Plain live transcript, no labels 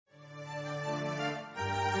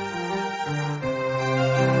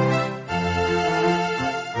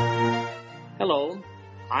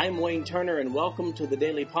I'm Wayne Turner, and welcome to the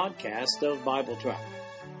daily podcast of Bible Track.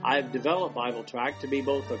 I've developed Bible Track to be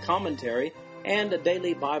both a commentary and a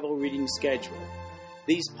daily Bible reading schedule.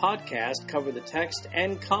 These podcasts cover the text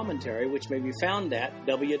and commentary, which may be found at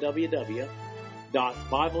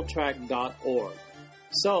www.bibletrack.org.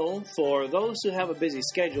 So, for those who have a busy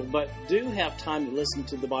schedule but do have time to listen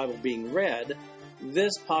to the Bible being read,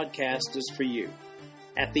 this podcast is for you.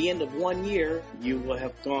 At the end of 1 year, you will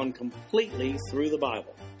have gone completely through the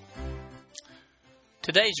Bible.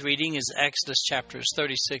 Today's reading is Exodus chapters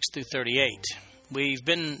 36 through 38. We've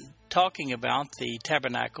been talking about the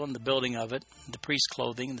tabernacle and the building of it, the priest's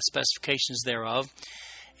clothing and the specifications thereof,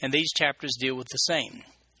 and these chapters deal with the same.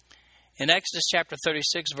 In Exodus chapter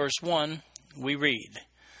 36, verse 1, we read,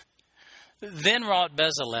 Then wrought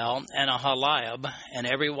Bezalel and Aholiab, and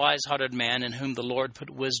every wise-hearted man in whom the Lord put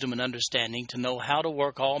wisdom and understanding to know how to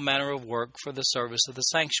work all manner of work for the service of the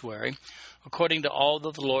sanctuary, according to all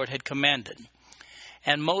that the Lord had commanded.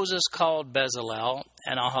 And Moses called Bezalel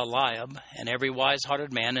and Aholiab, and every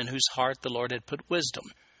wise-hearted man in whose heart the Lord had put wisdom,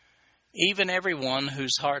 even every one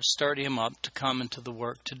whose heart stirred him up to come into the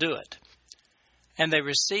work to do it. And they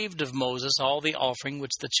received of Moses all the offering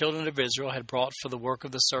which the children of Israel had brought for the work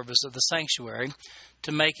of the service of the sanctuary,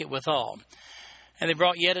 to make it withal. And they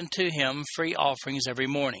brought yet unto him free offerings every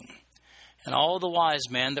morning. And all the wise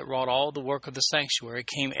men that wrought all the work of the sanctuary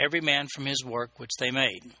came every man from his work which they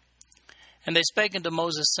made. And they spake unto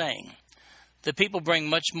Moses, saying, The people bring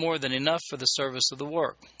much more than enough for the service of the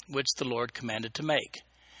work, which the Lord commanded to make.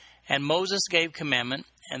 And Moses gave commandment,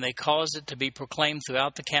 and they caused it to be proclaimed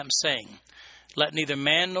throughout the camp, saying, Let neither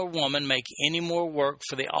man nor woman make any more work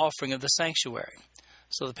for the offering of the sanctuary.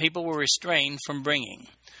 So the people were restrained from bringing,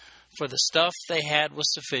 for the stuff they had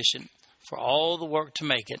was sufficient for all the work to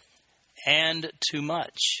make it, and too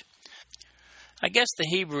much. I guess the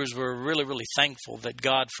Hebrews were really thankful that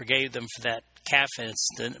God forgave them for that calf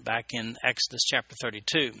incident back in Exodus chapter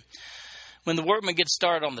 32. When the workmen get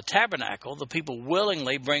started on the tabernacle, the people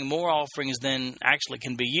willingly bring more offerings than actually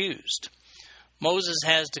can be used. Moses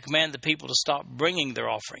has to command the people to stop bringing their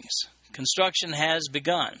offerings. Construction has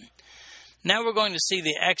begun. Now we're going to see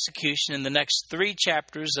the execution in the next 3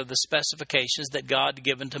 chapters of the specifications that God had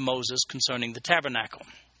given to Moses concerning the tabernacle.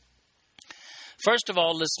 First of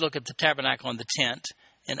all, let's look at the tabernacle and the tent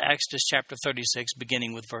in Exodus chapter 36,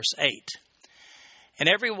 beginning with verse 8. And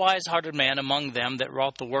every wise-hearted man among them that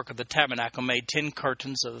wrought the work of the tabernacle made 10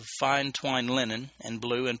 curtains of fine twined linen, and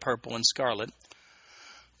blue, and purple, and scarlet.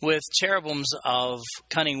 With cherubims of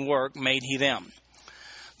cunning work made he them.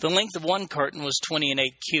 The length of one curtain was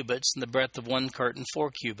 28 cubits, and the breadth of one curtain 4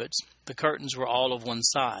 cubits. The curtains were all of one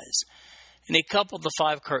size. And he coupled the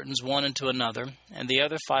 5 curtains one into another, and the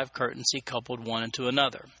other 5 curtains he coupled one into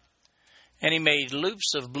another. And he made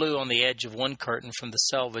loops of blue on the edge of one curtain from the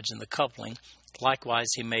selvage in the coupling.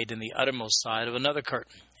 Likewise he made in the uttermost side of another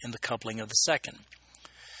curtain, in the coupling of the second.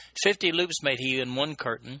 50 loops made he in one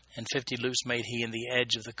curtain, and 50 loops made he in the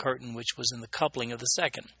edge of the curtain which was in the coupling of the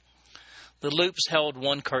second. The loops held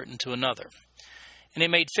one curtain to another. And he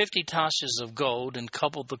made 50 taches of gold, and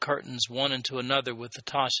coupled the curtains one into another with the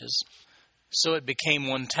taches. So it became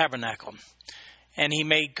one tabernacle. And he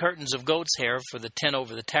made curtains of goat's hair for the tent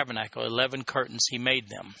over the tabernacle. 11 curtains he made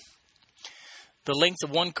them. The length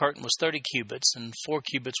of one curtain was 30 cubits, and 4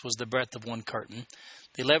 cubits was the breadth of one curtain.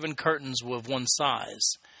 The 11 curtains were of one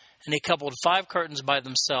size. And he coupled 5 curtains by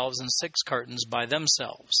themselves, and 6 curtains by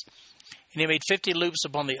themselves. And he made 50 loops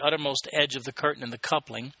upon the uttermost edge of the curtain in the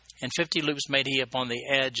coupling, and 50 loops made he upon the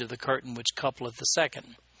edge of the curtain which coupleth the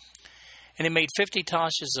second. And he made 50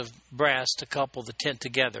 taches of brass to couple the tent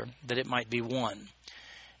together, that it might be one.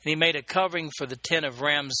 And he made a covering for the tent of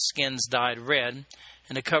ram's skins dyed red,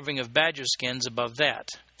 and a covering of badger skins above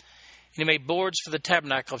that. And he made boards for the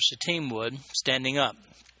tabernacle of shittim wood, standing up.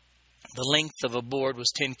 The length of a board was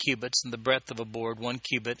 10 cubits, and the breadth of a board 1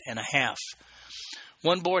 cubit and a half.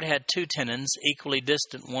 One board had 2 tenons, equally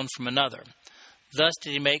distant one from another. Thus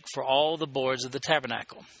did he make for all the boards of the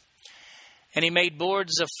tabernacle. And he made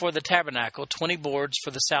boards for the tabernacle, 20 boards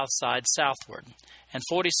for the south side southward, and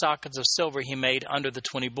 40 sockets of silver he made under the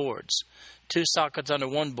 20 boards, 2 sockets under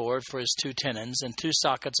one board for his 2 tenons, and 2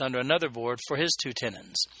 sockets under another board for his 2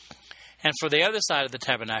 tenons. And for the other side of the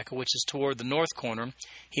tabernacle, which is toward the north corner,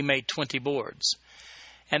 he made 20 boards.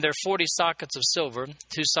 And there are 40 sockets of silver,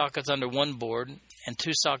 2 sockets under one board, and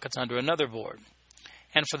 2 sockets under another board.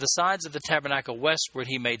 And for the sides of the tabernacle westward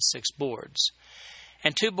he made 6 boards.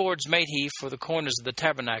 And 2 boards made he for the corners of the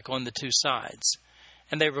tabernacle on the 2 sides.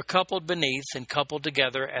 And they were coupled beneath and coupled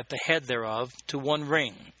together at the head thereof to one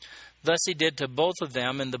ring. Thus he did to both of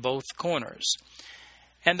them in the both corners.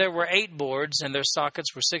 And there were 8 boards, and their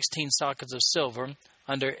sockets were 16 sockets of silver,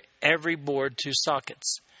 under every board 2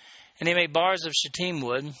 sockets. And he made bars of shittim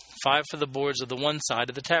wood, 5 for the boards of the one side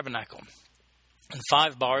of the tabernacle, and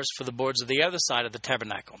 5 bars for the boards of the other side of the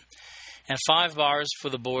tabernacle, and 5 bars for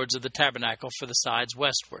the boards of the tabernacle for the sides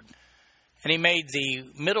westward. And he made the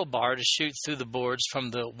middle bar to shoot through the boards from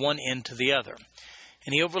the one end to the other.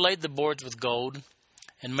 And he overlaid the boards with gold,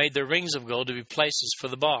 and made their rings of gold to be places for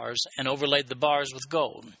the bars, and overlaid the bars with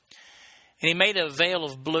gold. And he made a veil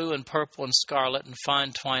of blue and purple and scarlet and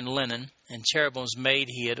fine twined linen, and cherubims made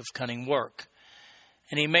he it of cunning work.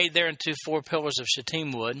 And he made thereunto 4 pillars of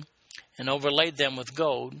shittim wood, and overlaid them with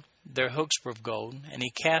gold. Their hooks were of gold, and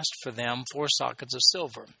he cast for them 4 sockets of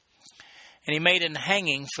silver. And he made an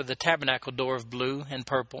hanging for the tabernacle door of blue and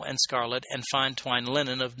purple and scarlet and fine twined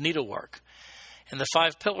linen of needlework, and the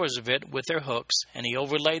 5 pillars of it with their hooks, and he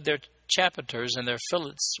overlaid their chapiters and their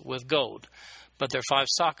fillets with gold, but their 5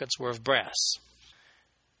 sockets were of brass.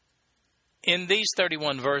 In these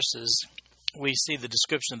 31 verses, we see the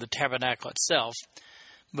description of the tabernacle itself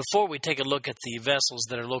before we take a look at the vessels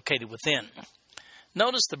that are located within.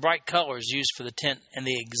 Notice the bright colors used for the tent and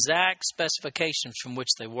the exact specification from which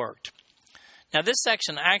they worked. Now, this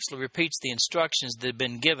section actually repeats the instructions that had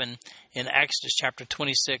been given in Exodus chapter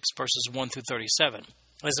 26, verses 1 through 37.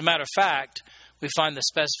 As a matter of fact, we find the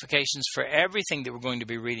specifications for everything that we're going to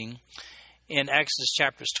be reading in Exodus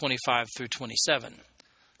chapters 25 through 27.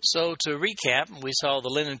 So, to recap, we saw the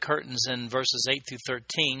linen curtains in verses 8 through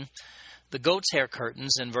 13, the goat's hair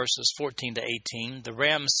curtains in verses 14 to 18, the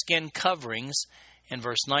ram's skin coverings in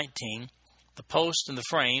verse 19, the post and the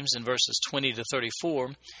frames in verses 20 to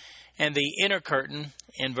 34, and the inner curtain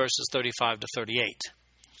in verses 35 to 38.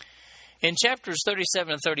 In chapters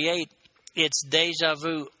 37 and 38, it's deja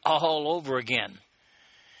vu all over again.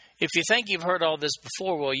 If you think you've heard all this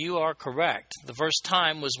before, well, you are correct. The first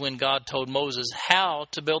time was when God told Moses how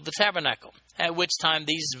to build the tabernacle, at which time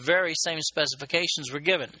these very same specifications were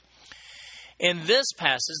given. In this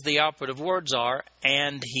passage, the operative words are,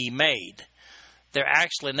 "and he made." They're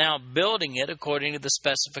actually now building it according to the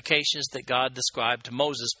specifications that God described to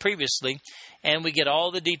Moses previously, and we get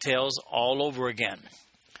all the details all over again.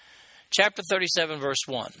 Chapter 37, verse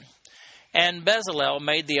 1. And Bezalel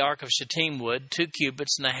made the ark of shittim wood, 2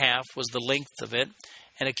 cubits and a half was the length of it,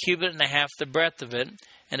 and 1 cubit and a half the breadth of it,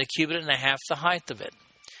 and 1 cubit and a half the height of it.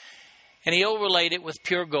 And he overlaid it with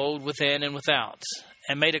pure gold within and without,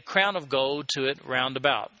 and made a crown of gold to it round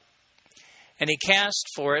about. And he cast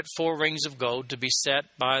for it 4 rings of gold to be set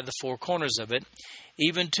by the 4 corners of it,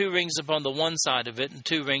 even 2 rings upon the one side of it, and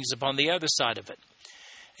 2 rings upon the other side of it.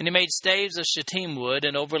 And he made staves of shittim wood,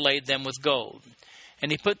 and overlaid them with gold.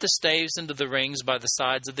 And he put the staves into the rings by the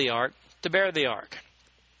sides of the ark, to bear the ark.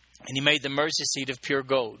 And he made the mercy seat of pure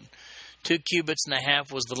gold. 2 cubits and a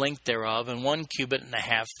half was the length thereof, and 1 cubit and a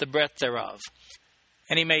half the breadth thereof.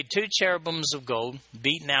 And he made 2 cherubims of gold,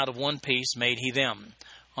 beaten out of one piece made he them,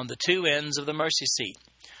 on the 2 ends of the mercy seat.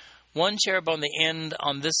 1 cherub on the end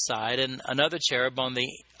on this side, and another cherub on the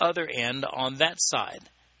other end on that side.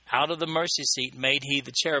 Out of the mercy seat made he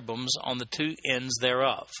the cherubims on the 2 ends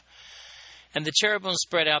thereof. And the cherubims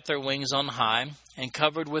spread out their wings on high, and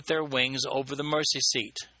covered with their wings over the mercy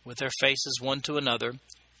seat, with their faces one to another,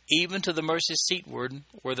 even to the mercy seatward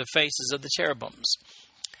were the faces of the cherubims.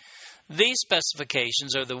 These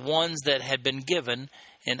specifications are the ones that had been given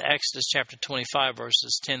in Exodus chapter 25,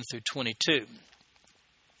 verses 10 through 22.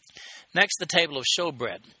 Next, the table of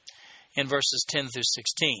showbread in verses 10 through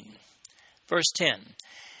 16. Verse 10,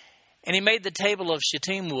 and he made the table of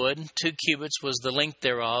shittim wood, 2 cubits was the length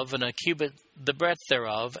thereof, and 1 cubit the breadth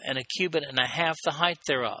thereof, and 1 cubit and a half the height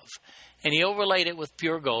thereof. And he overlaid it with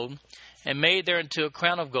pure gold, and made thereunto a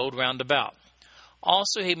crown of gold round about.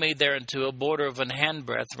 Also he made thereunto a border of an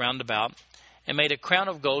handbreadth round about, and made a crown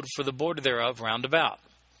of gold for the border thereof round about.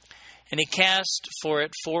 And he cast for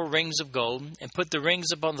it 4 rings of gold, and put the rings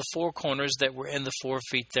upon the 4 corners that were in the 4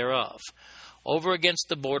 feet thereof. Over against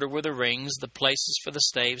the border were the rings, the places for the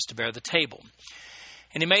staves to bear the table.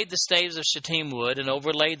 And he made the staves of shittim wood, and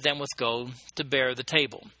overlaid them with gold to bear the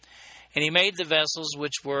table. And he made the vessels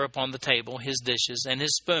which were upon the table, his dishes, and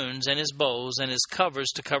his spoons, and his bowls, and his covers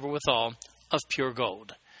to cover withal, of pure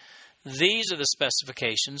gold. These are the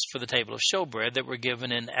specifications for the table of showbread that were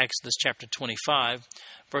given in Exodus chapter 25,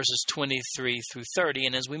 verses 23 through 30.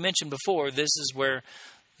 And as we mentioned before, this is where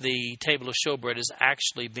the table of showbread is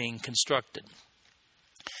actually being constructed.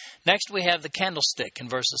 Next, we have the candlestick in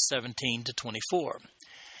verses 17 to 24.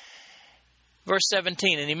 Verse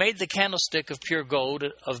 17, and he made the candlestick of pure gold,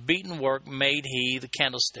 of beaten work made he the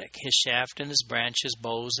candlestick. His shaft and his branch, his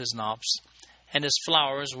bowls, his knops, and his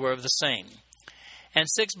flowers were of the same. and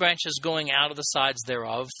 6 branches going out of the sides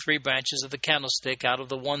thereof, 3 branches of the candlestick out of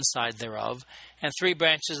the one side thereof, and 3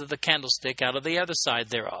 branches of the candlestick out of the other side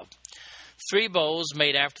thereof. 3 bowls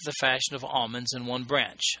made after the fashion of almonds in one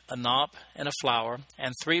branch, a knop and a flower,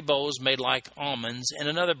 and 3 bowls made like almonds in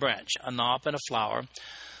another branch, a knop and a flower,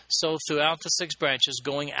 so throughout the 6 branches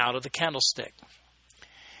going out of the candlestick.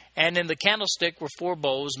 And in the candlestick were 4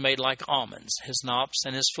 bowls made like almonds, his knops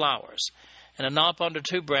and his flowers, and a knop under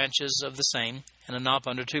 2 branches of the same, and a knop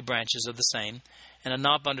under 2 branches of the same, and a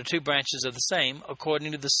knop under 2 branches of the same,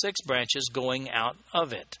 according to the 6 branches going out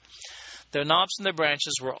of it. Their knops and their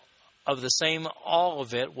branches were of the same, all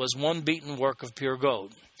of it was one beaten work of pure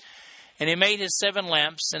gold. And he made his 7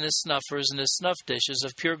 lamps and his snuffers and his snuff dishes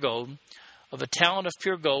of pure gold. Of a talent of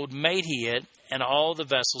pure gold made he it, and all the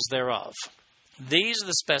vessels thereof. These are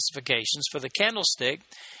the specifications for the candlestick,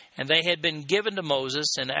 and they had been given to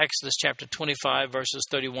Moses in Exodus chapter 25, verses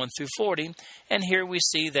 31 through 40, and here we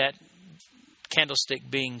see that candlestick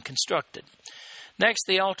being constructed. Next,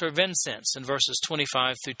 the altar of incense in verses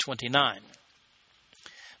 25 through 29.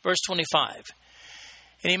 Verse 25,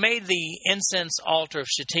 and he made the incense altar of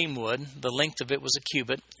shittim wood. The length of it was a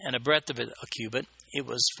cubit, and the breadth of it a cubit. It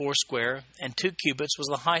was 4 square, and 2 cubits was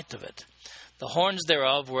the height of it. The horns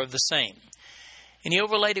thereof were of the same. And he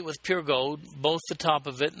overlaid it with pure gold, both the top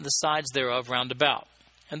of it and the sides thereof round about,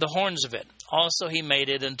 and the horns of it. Also he made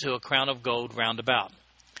it into a crown of gold round about.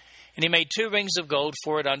 And he made 2 rings of gold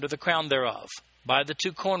for it under the crown thereof, by the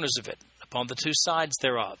 2 corners of it, upon the 2 sides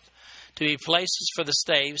thereof, to be places for the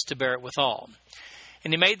staves to bear it withal.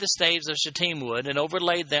 And he made the staves of shittim wood, and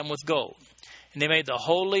overlaid them with gold. And he made the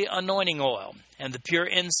holy anointing oil, and the pure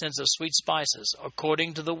incense of sweet spices,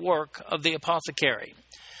 according to the work of the apothecary.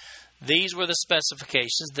 These were the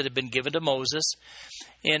specifications that had been given to Moses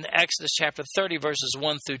in Exodus chapter 30, verses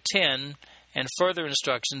 1 through 10, and further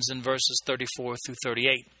instructions in verses 34 through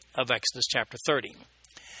 38 of Exodus chapter 30.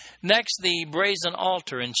 Next, the brazen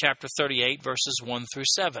altar in chapter 38, verses 1 through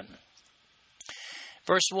 7.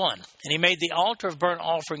 Verse 1, and he made the altar of burnt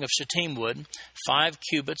offering of shittim wood. 5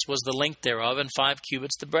 cubits was the length thereof, and 5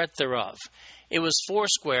 cubits the breadth thereof. It was 4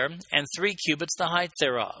 square, and 3 cubits the height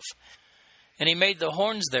thereof. And he made the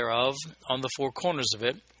horns thereof on the 4 corners of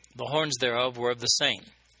it. The horns thereof were of the same.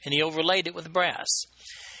 And he overlaid it with brass.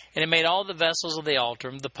 And he made all the vessels of the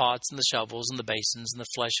altar, the pots and the shovels and the basins and the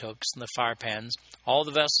flesh hooks and the fire pans. All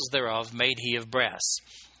the vessels thereof made he of brass.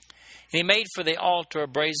 And he made for the altar a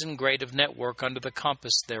brazen grate of network under the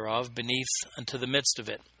compass thereof, beneath unto the midst of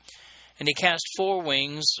it. And he cast 4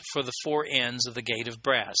 wings for the 4 ends of the gate of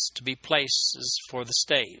brass, to be places for the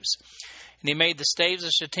staves. And he made the staves of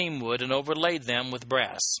shittim wood, and overlaid them with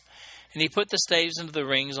brass. And he put the staves into the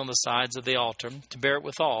rings on the sides of the altar, to bear it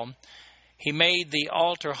withal. He made the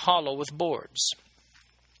altar hollow with boards.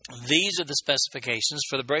 These are the specifications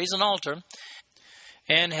for the brazen altar,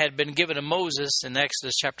 and had been given to Moses in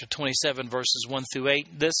Exodus chapter 27, verses 1 through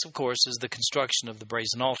 8. This, of course, is the construction of the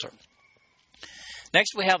brazen altar.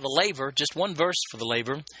 Next, we have the laver, just one verse for the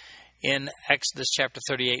laver, in Exodus chapter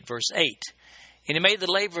 38, verse 8. And he made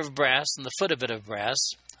the laver of brass, and the foot of it of brass,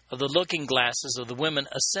 of the looking glasses of the women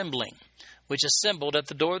assembling, which assembled at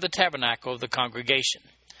the door of the tabernacle of the congregation.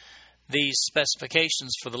 These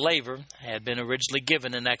specifications for the laver had been originally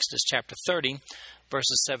given in Exodus chapter 30,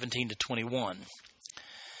 verses 17 to 21.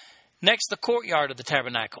 Next, the courtyard of the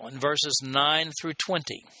tabernacle in verses 9 through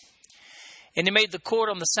 20. And he made the court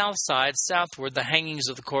on the south side, southward. The hangings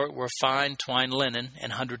of the court were fine twined linen, and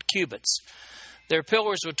 100 cubits. Their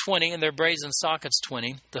pillars were 20, and their brazen sockets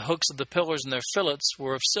 20. The hooks of the pillars and their fillets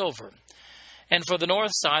were of silver. And for the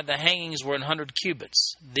north side, the hangings were 100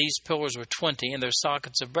 cubits. These pillars were 20, and their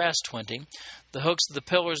sockets of brass 20. The hooks of the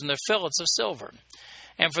pillars and their fillets of silver.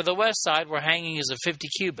 And for the west side were hangings of 50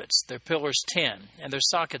 cubits, their pillars 10, and their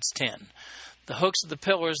sockets 10. The hooks of the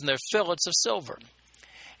pillars and their fillets of silver.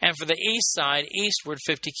 And for the east side, eastward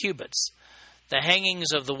 50 cubits. The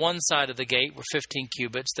hangings of the one side of the gate were 15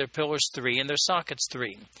 cubits, their pillars 3, and their sockets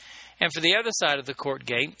 3. And for the other side of the court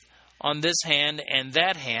gate, on this hand and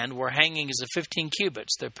that hand, were hangings of 15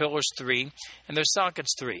 cubits, their pillars 3, and their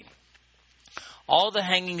sockets 3. All the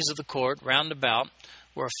hangings of the court round about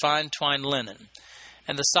were of fine twined linen.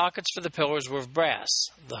 And the sockets for the pillars were of brass,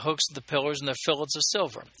 the hooks of the pillars and their fillets of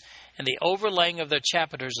silver, and the overlaying of their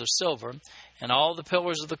chapiters of silver, and all the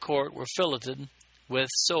pillars of the court were filleted with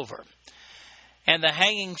silver. And the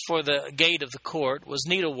hanging for the gate of the court was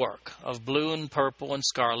needlework of blue and purple and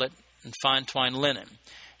scarlet and fine twined linen.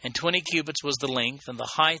 And 20 cubits was the length, and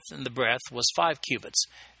the height and the breadth was 5 cubits,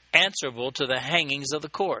 answerable to the hangings of the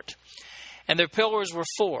court. And their pillars were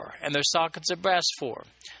 4, and their sockets of brass 4,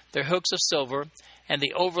 their hooks of silver, and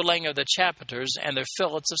the overlaying of the chapiters and their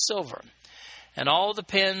fillets of silver. And all the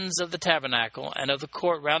pins of the tabernacle and of the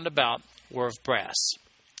court round about were of brass.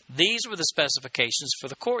 These were the specifications for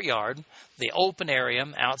the courtyard, the open area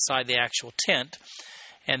outside the actual tent,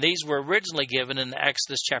 and these were originally given in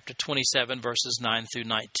Exodus chapter 27, verses 9 through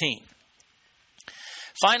 19.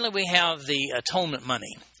 Finally, we have the atonement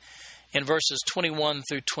money in verses 21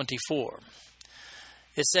 through 24.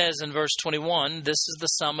 It says in verse 21, "This is the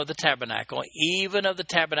sum of the tabernacle, even of the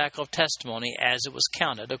tabernacle of testimony, as it was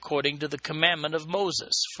counted, according to the commandment of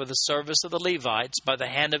Moses, for the service of the Levites, by the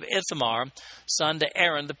hand of Ithamar, son to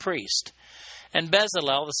Aaron the priest. And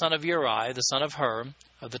Bezalel, the son of Uri, the son of Hur,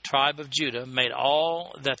 of the tribe of Judah, made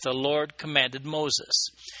all that the Lord commanded Moses.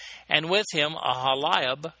 And with him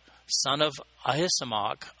Aholiab, son of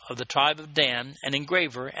Ahisamach, of the tribe of Dan, an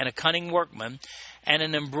engraver and a cunning workman, and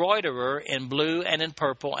an embroiderer in blue and in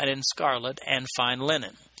purple and in scarlet and fine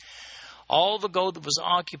linen. All the gold that was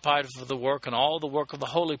occupied for the work and all the work of the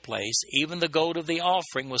holy place, even the gold of the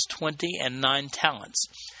offering, was 29 talents,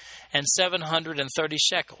 and 730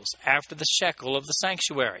 shekels, after the shekel of the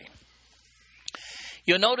sanctuary."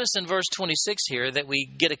 You'll notice in verse 26 here that we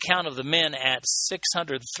get a count of the men at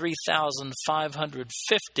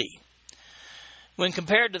 603,550. When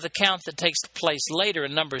compared to the count that takes place later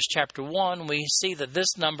in Numbers chapter 1, we see that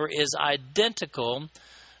this number is identical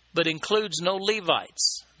but includes no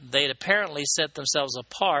Levites. They had apparently set themselves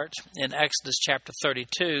apart in Exodus chapter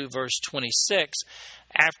 32, verse 26,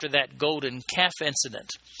 after that golden calf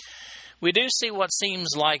incident. We do see what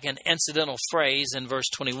seems like an incidental phrase in verse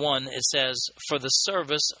 21. It says, "for the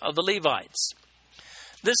service of the Levites."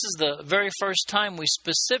 This is the very first time we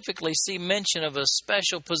specifically see mention of a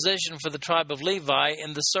special position for the tribe of Levi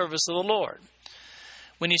in the service of the Lord.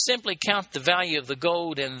 When you simply count the value of the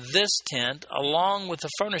gold in this tent, along with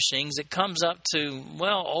the furnishings, it comes up to,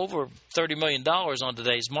 over $30 million on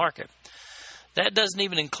today's market. That doesn't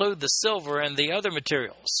even include the silver and the other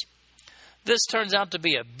materials. This turns out to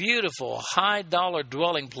be a beautiful, high-dollar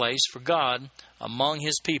dwelling place for God among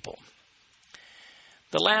His people.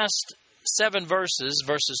 The last 7 verses,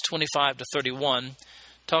 verses 25 to 31,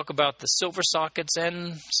 talk about the silver sockets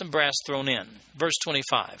and some brass thrown in. Verse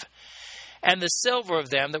 25, "And the silver of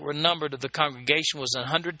them that were numbered of the congregation was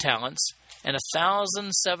 100 talents, and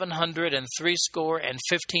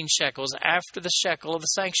 1,763 shekels, after the shekel of the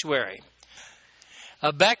sanctuary.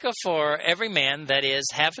 A bekah for every man, that is,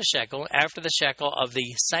 half a shekel, after the shekel of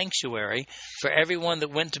the sanctuary, for every one that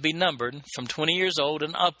went to be numbered, from 20 years old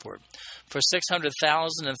and upward, for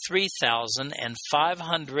 600,000 and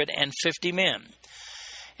 3,550 men.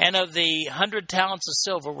 And of the 100 talents of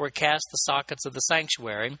silver were cast the sockets of the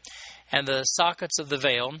sanctuary, and the sockets of the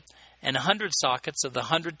veil, and 100 sockets of the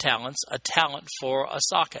 100 talents, a talent for a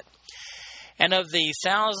socket. And of the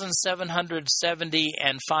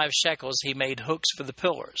 1,775 shekels he made hooks for the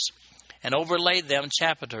pillars, and overlaid them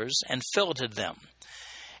chapiters, and filleted them.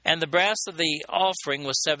 And the brass of the offering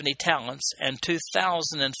was 70 talents, and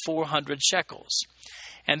 2,400 shekels.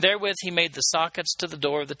 And therewith he made the sockets to the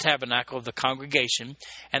door of the tabernacle of the congregation,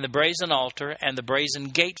 and the brazen altar, and the brazen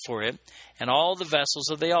gate for it, and all the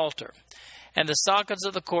vessels of the altar, and the sockets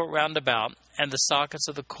of the court round about, and the sockets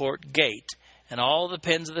of the court gate, and all the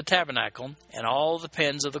pins of the tabernacle, and all the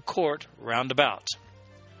pins of the court round about."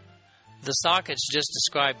 The sockets just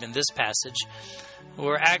described in this passage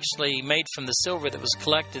were actually made from the silver that was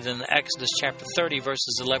collected in Exodus chapter 30,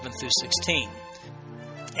 verses 11 through 16.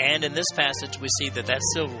 And in this passage, we see that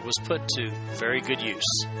silver was put to very good use.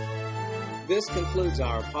 This concludes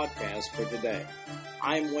our podcast for today.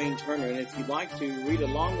 I'm Wayne Turner, and if you'd like to read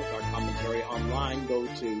along with our commentary online, go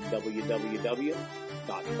to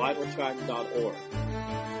www.bibletrack.org.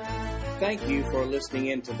 Thank you for listening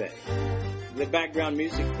in today. The background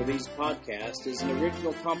music for these podcasts is an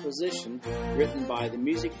original composition written by the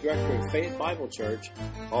music director of Faith Bible Church,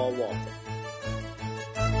 Paul Walton.